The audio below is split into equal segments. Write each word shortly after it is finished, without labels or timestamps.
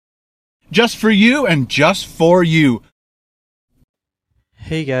just for you and just for you.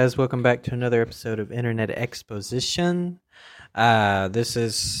 Hey guys, welcome back to another episode of Internet Exposition. This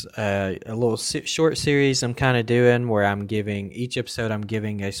is a little short series I'm kind of doing where each episode I'm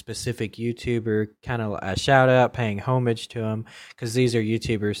giving a specific YouTuber kind of a shout out, paying homage to them, because these are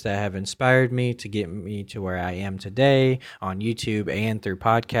YouTubers that have inspired me to get me to where I am today on YouTube and through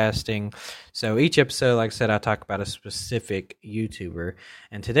podcasting. So each episode, like I said, I talk about a specific YouTuber.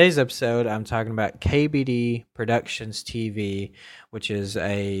 And today's episode, I'm talking about KBD Productions TV, which is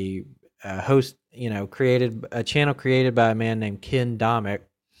a host, created a channel created by a man named Ken Domick.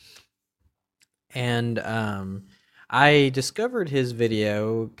 And I discovered his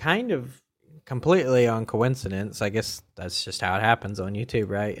video kind of completely on coincidence. I guess that's just how it happens on YouTube,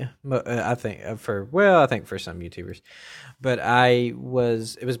 right? But I think for some YouTubers. But it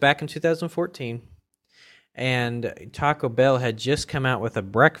was back in 2014, and Taco Bell had just come out with a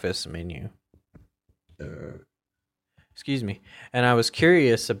breakfast menu. Excuse me. And I was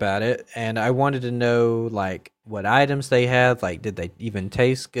curious about it, and I wanted to know, like, what items they had. Like, did they even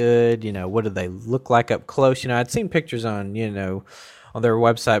taste good? What did they look like up close? I'd seen pictures on their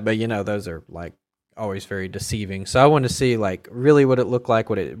website, but, those are, like, always very deceiving. So I wanted to see, like, really what it looked like,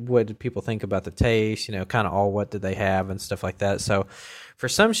 what did people think about the taste, kind of all what did they have and stuff like that. So for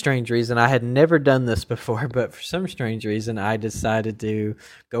some strange reason, I had never done this before, but for some strange reason, I decided to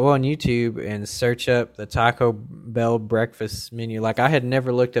go on YouTube and search up the Taco Bell breakfast menu. Like, I had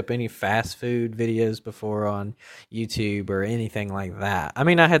never looked up any fast food videos before on YouTube or anything like that. I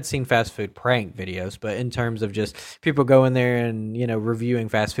mean, I had seen fast food prank videos, but in terms of just people going there and, reviewing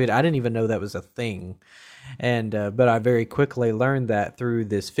fast food, I didn't even know that was a thing. And but I very quickly learned that through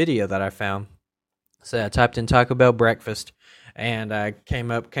this video that I found. So I typed in Taco Bell breakfast, and I came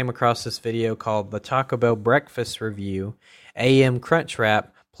across this video called the Taco Bell Breakfast Review, AM Crunch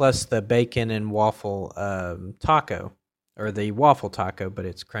Wrap, plus the bacon and waffle taco, or the waffle taco, but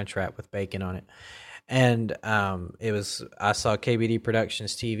it's crunch wrap with bacon on it. And I saw KBD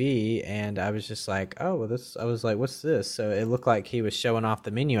Productions TV, and I was just like, I was like, what's this? So it looked like he was showing off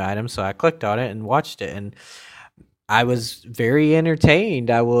the menu items, so I clicked on it and watched it, and I was very entertained,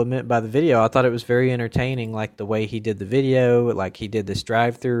 I will admit, by the video. I thought it was very entertaining, like the way he did the video, like he did this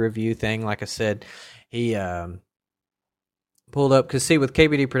drive-through review thing. Like I said, he pulled up, because see, with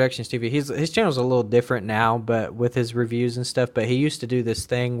KBD Productions TV, his channel's a little different now, but with his reviews and stuff, but he used to do this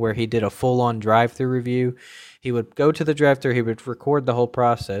thing where he did a full-on drive-through review. He would go to the drive-through, he would record the whole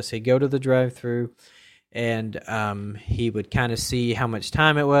process, he'd go to the drive-through, and he would kind of see how much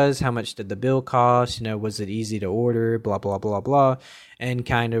time it was, how much did the bill cost, was it easy to order, blah, blah, blah, blah, and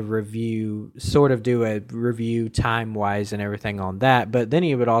kind of do a review time-wise and everything on that. But then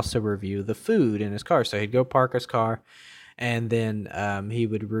he would also review the food in his car. So he'd go park his car, and then he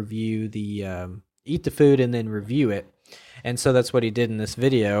would review eat the food and then review it. And so that's what he did in this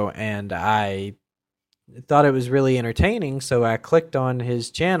video, and I thought it was really entertaining, so I clicked on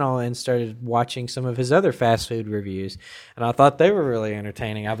his channel and started watching some of his other fast food reviews, and I thought they were really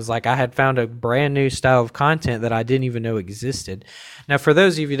entertaining. I was like, I had found a brand new style of content that I didn't even know existed. Now, for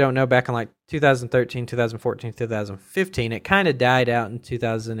those of you who don't know, back in like 2013, 2014, 2015, it kind of died out in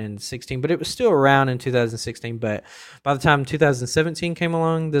 2016, but it was still around in 2016. But by the time 2017 came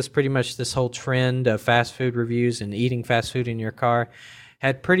along, this whole trend of fast food reviews and eating fast food in your car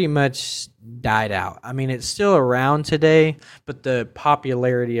had pretty much died out. I mean, it's still around today, but the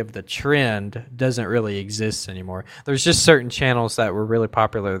popularity of the trend doesn't really exist anymore. There's just certain channels that were really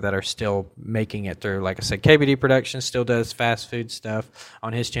popular that are still making it through. Like I said, KBD Productions still does fast food stuff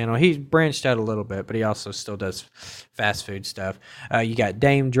on his channel. He's branched out a little bit, but he also still does fast food stuff. You got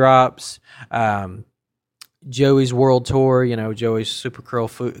Dame Drops, Joey's World Tour, Joey's super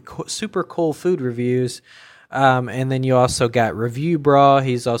cool food reviews. And then you also got Review Bra.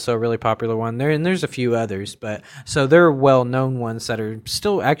 He's also a really popular one there, and there's a few others, but so they're well-known ones that are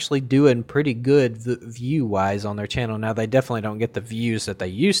still actually doing pretty good view-wise on their channel. Now, they definitely don't get the views that they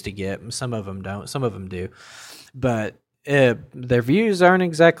used to get. Some of them don't. Some of them do. But their views they're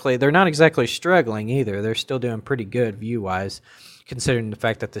not exactly struggling either. They're still doing pretty good view-wise, considering the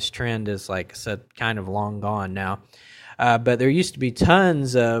fact that this trend is, like I said, kind of long gone now. But there used to be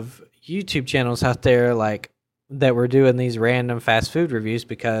tons of YouTube channels out there, like, that were doing these random fast food reviews.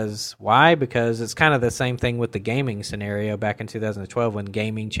 Because why? Because it's kind of the same thing with the gaming scenario back in 2012 when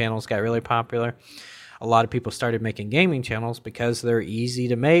gaming channels got really popular. a lot of people started making gaming channels because they're easy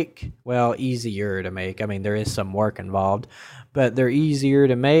to make. Well, easier to make. I mean, there is some work involved, but they're easier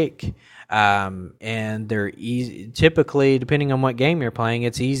to make. And they're easy. Typically, depending on what game you're playing,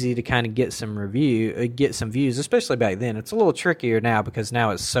 it's easy to kind of get some views. Especially back then, it's a little trickier now because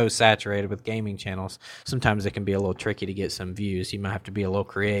now it's so saturated with gaming channels. Sometimes it can be a little tricky to get some views. You might have to be a little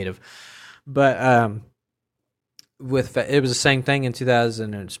creative, but it was the same thing in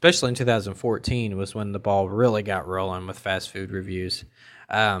 2000, especially in 2014 was when the ball really got rolling with fast food reviews.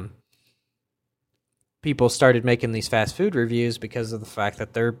 People started making these fast food reviews because of the fact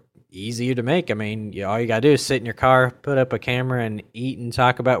that they're easier to make. I mean, all you gotta do is sit in your car, put up a camera, and eat and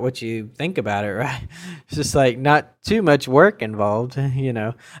talk about what you think about it, right? It's just like not too much work involved, you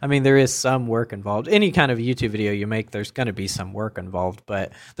know. I mean, there is some work involved. Any kind of YouTube video you make, there's going to be some work involved,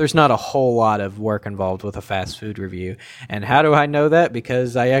 but there's not a whole lot of work involved with a fast food review. And how do I know that?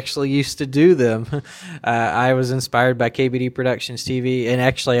 Because I actually used to do them. I was inspired by KBD Productions TV, and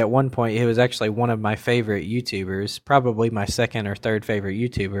actually at one point, he was actually one of my favorite YouTubers, probably my second or third favorite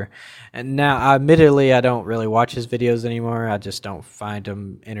YouTuber. And now, admittedly, I don't really watch his videos anymore. I just don't find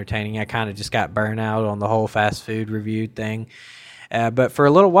them entertaining. I kind of just got burnt out on the whole fast food review thing. But for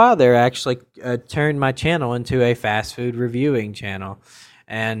a little while there, I actually turned my channel into a fast food reviewing channel.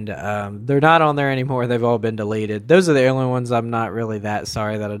 And they're not on there anymore. They've all been deleted. Those are the only ones I'm not really that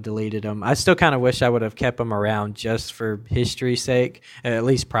sorry that I deleted them. I still kind of wish I would have kept them around just for history's sake, at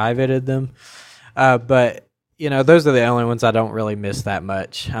least privated them. But you know, those are the only ones I don't really miss that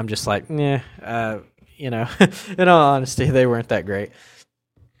much. I'm just like, you know, in all honesty, they weren't that great.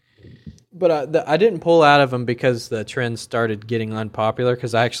 But I didn't pull out of them because the trend started getting unpopular,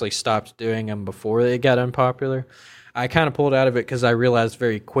 because I actually stopped doing them before they got unpopular. I kind of pulled out of it because I realized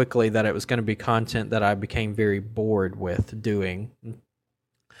very quickly that it was going to be content that I became very bored with doing.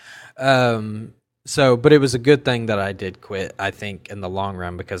 But it was a good thing that I did quit, I think, in the long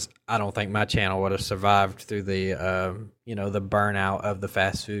run, because I don't think my channel would have survived through the, the burnout of the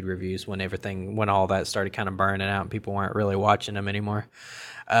fast food reviews when all that started kind of burning out and people weren't really watching them anymore.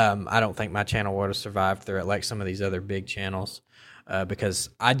 I don't think my channel would have survived through it like some of these other big channels, because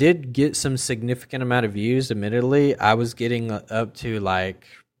I did get some significant amount of views. Admittedly, I was getting up to a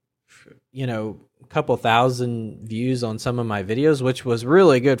couple thousand views on some of my videos, which was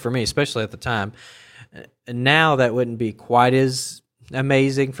really good for me, especially at the time. And now that wouldn't be quite as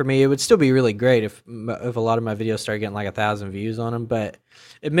amazing for me. It would still be really great if a lot of my videos started getting like 1,000 views on them, but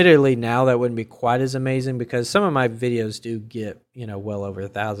admittedly now that wouldn't be quite as amazing, because some of my videos do get, well over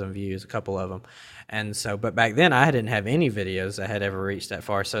 1,000 views, a couple of them. And so, but back then I didn't have any videos that had ever reached that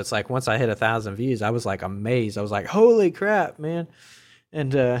far. So it's like, once I hit 1,000 views, I was like amazed. I was like, holy crap, man.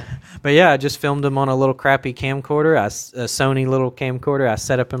 And, but yeah, I just filmed them on a little crappy camcorder, a Sony little camcorder I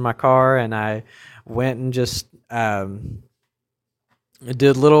set up in my car, and I went and just,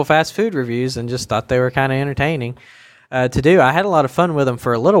 did little fast food reviews and just thought they were kind of entertaining to do. I had a lot of fun with them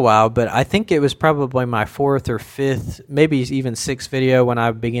for a little while, but I think it was probably my fourth or fifth, maybe even sixth video when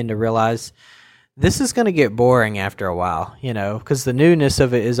I began to realize this is going to get boring after a while, because the newness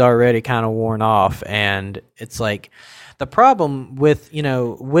of it is already kind of worn off. And it's like, the problem with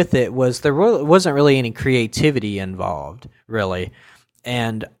it was there wasn't really any creativity involved, really.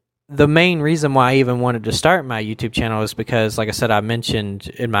 And the main reason why I even wanted to start my YouTube channel is because, like I said, I mentioned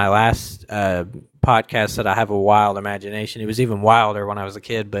in my last podcast that I have a wild imagination. It was even wilder when I was a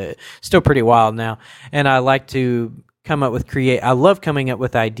kid, but still pretty wild now. And I like to come up with I love coming up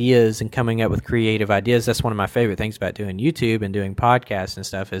with ideas and coming up with creative ideas. That's one of my favorite things about doing YouTube and doing podcasts and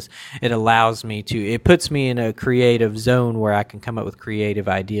stuff, is it puts me in a creative zone where I can come up with creative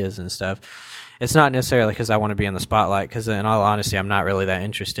ideas and stuff. It's not necessarily because I want to be in the spotlight, because in all honesty, I'm not really that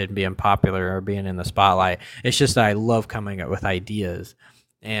interested in being popular or being in the spotlight. It's just that I love coming up with ideas.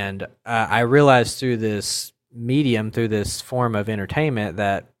 And I realized through this medium, through this form of entertainment,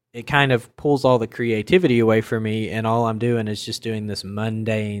 that it kind of pulls all the creativity away from me, and all I'm doing is just doing this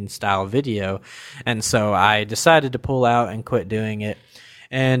mundane style video. And so I decided to pull out and quit doing it.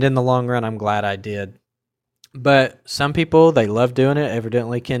 And in the long run, I'm glad I did. But some people, they love doing it.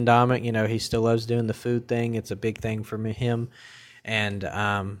 Evidently, Ken Domick, he still loves doing the food thing. It's a big thing for him.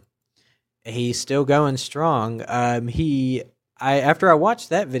 And he's still going strong. After I watched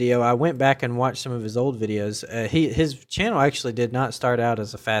that video, I went back and watched some of his old videos. His channel actually did not start out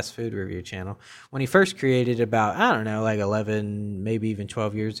as a fast food review channel. When he first created about, 11, maybe even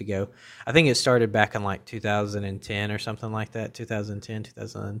 12 years ago. I think it started back in like 2010 or something like that, 2010,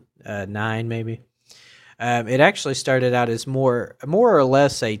 2009 maybe. It actually started out as more or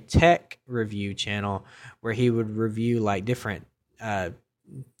less a tech review channel, where he would review like different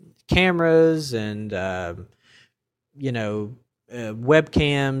cameras and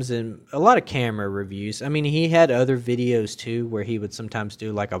webcams and a lot of camera reviews. I mean, he had other videos too where he would sometimes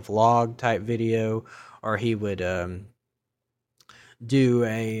do like a vlog type video, or he would do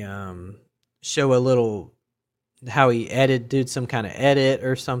a show a little how he did some kind of edit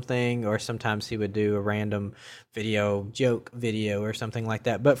or something, or sometimes he would do a random joke video or something like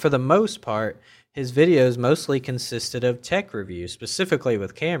that. But for the most part, his videos mostly consisted of tech reviews, specifically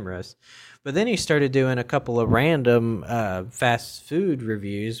with cameras. But then he started doing a couple of random fast food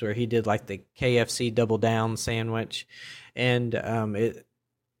reviews where he did like the KFC Double Down sandwich, and it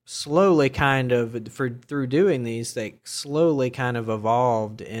slowly through doing these, they slowly kind of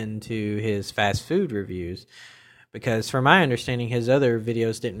evolved into his fast food reviews. Because from my understanding, his other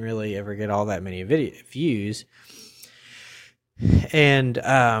videos didn't really ever get all that many views. And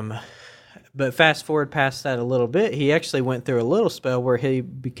but fast forward past that a little bit, he actually went through a little spell where he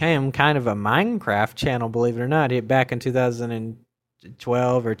became kind of a Minecraft channel, believe it or not. Back in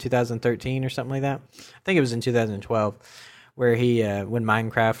 2012 or 2013 or something like that. I think it was in 2012, where when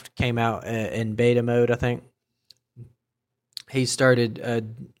Minecraft came out in beta mode, I think. He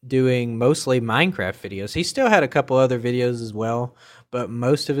started doing mostly Minecraft videos. He still had a couple other videos as well, but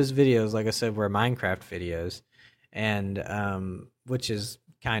most of his videos, like I said, were Minecraft videos, and which is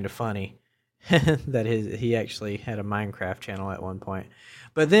kind of funny that he actually had a Minecraft channel at one point.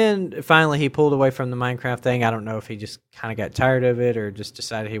 But then finally he pulled away from the Minecraft thing. I don't know if he just kind of got tired of it or just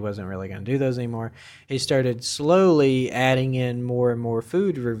decided he wasn't really going to do those anymore. He started slowly adding in more and more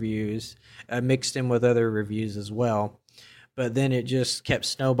food reviews, mixed in with other reviews as well. But then it just kept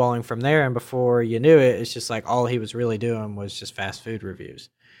snowballing from there, and before you knew it, it's just like all he was really doing was just fast food reviews.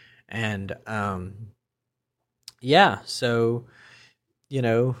 And so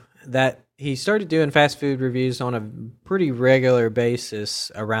that he started doing fast food reviews on a pretty regular basis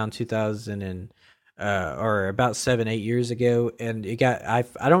around 2000 or about 7-8 years ago, and I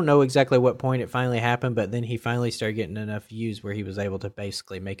don't know exactly what point it finally happened, but then he finally started getting enough views where he was able to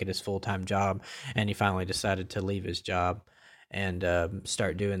basically make it his full-time job, and he finally decided to leave his job and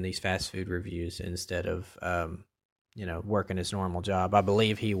start doing these fast food reviews instead of working his normal job. I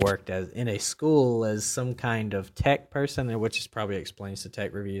believe he worked in a school as some kind of tech person, which probably explains the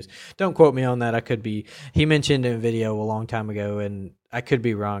tech reviews. Don't quote me on that. I could be. He mentioned in a video a long time ago, and I could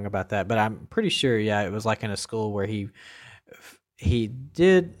be wrong about that, but I'm pretty sure. Yeah, it was like in a school where he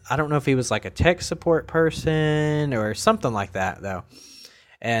did. I don't know if he was like a tech support person or something like that though,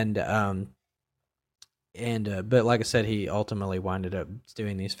 but like I said, he ultimately winded up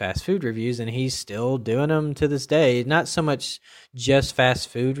doing these fast food reviews, and he's still doing them to this day. Not so much just fast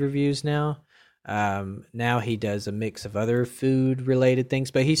food reviews now. Now he does a mix of other food-related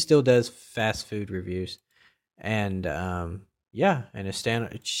things, but he still does fast food reviews. And, and his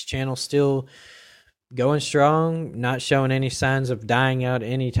channel's still going strong, not showing any signs of dying out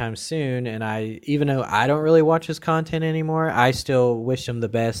anytime soon. And even though I don't really watch his content anymore, I still wish him the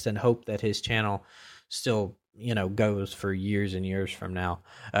best and hope that his channel still goes for years and years from now,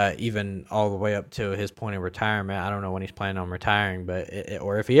 even all the way up to his point of retirement. I don't know when he's planning on retiring,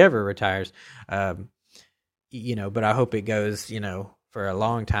 or if he ever retires, but I hope it goes for a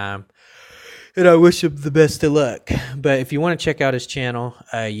long time, and I wish him the best of luck. But if you want to check out his channel,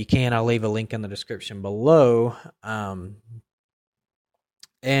 you can. I'll leave a link in the description below.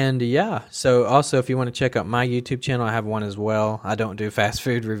 And so also if you want to check out my YouTube channel, I have one as well. I don't do fast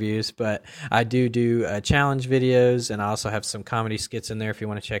food reviews, but I do challenge videos, and I also have some comedy skits in there if you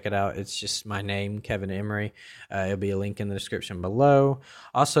want to check it out. It's just my name, Kevin Emery. It'll be a link in the description below.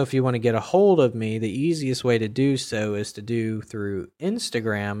 Also, if you want to get a hold of me, the easiest way to do so is to do through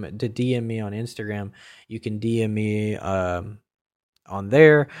Instagram, to DM me on Instagram. You can DM me on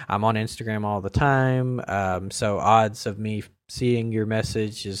there. I'm on Instagram all the time, so odds of me seeing your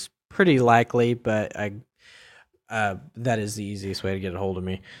message is pretty likely, but that is the easiest way to get a hold of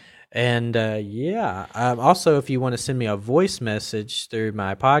me. And also, if you want to send me a voice message through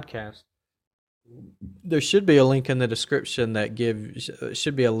my podcast, there should be a link in the description that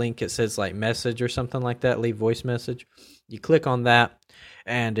should be a link that says like message or something like that, leave voice message. You click on that,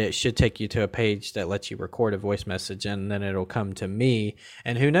 and it should take you to a page that lets you record a voice message, and then it'll come to me.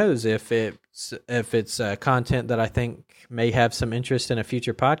 And who knows, if it's content that I think may have some interest in a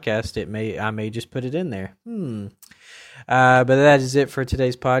future podcast, I may just put it in there. But that is it for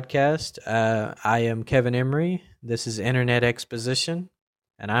today's podcast. I am Kevin Emery. This is Internet Exposition,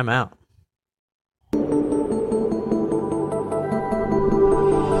 and I'm out.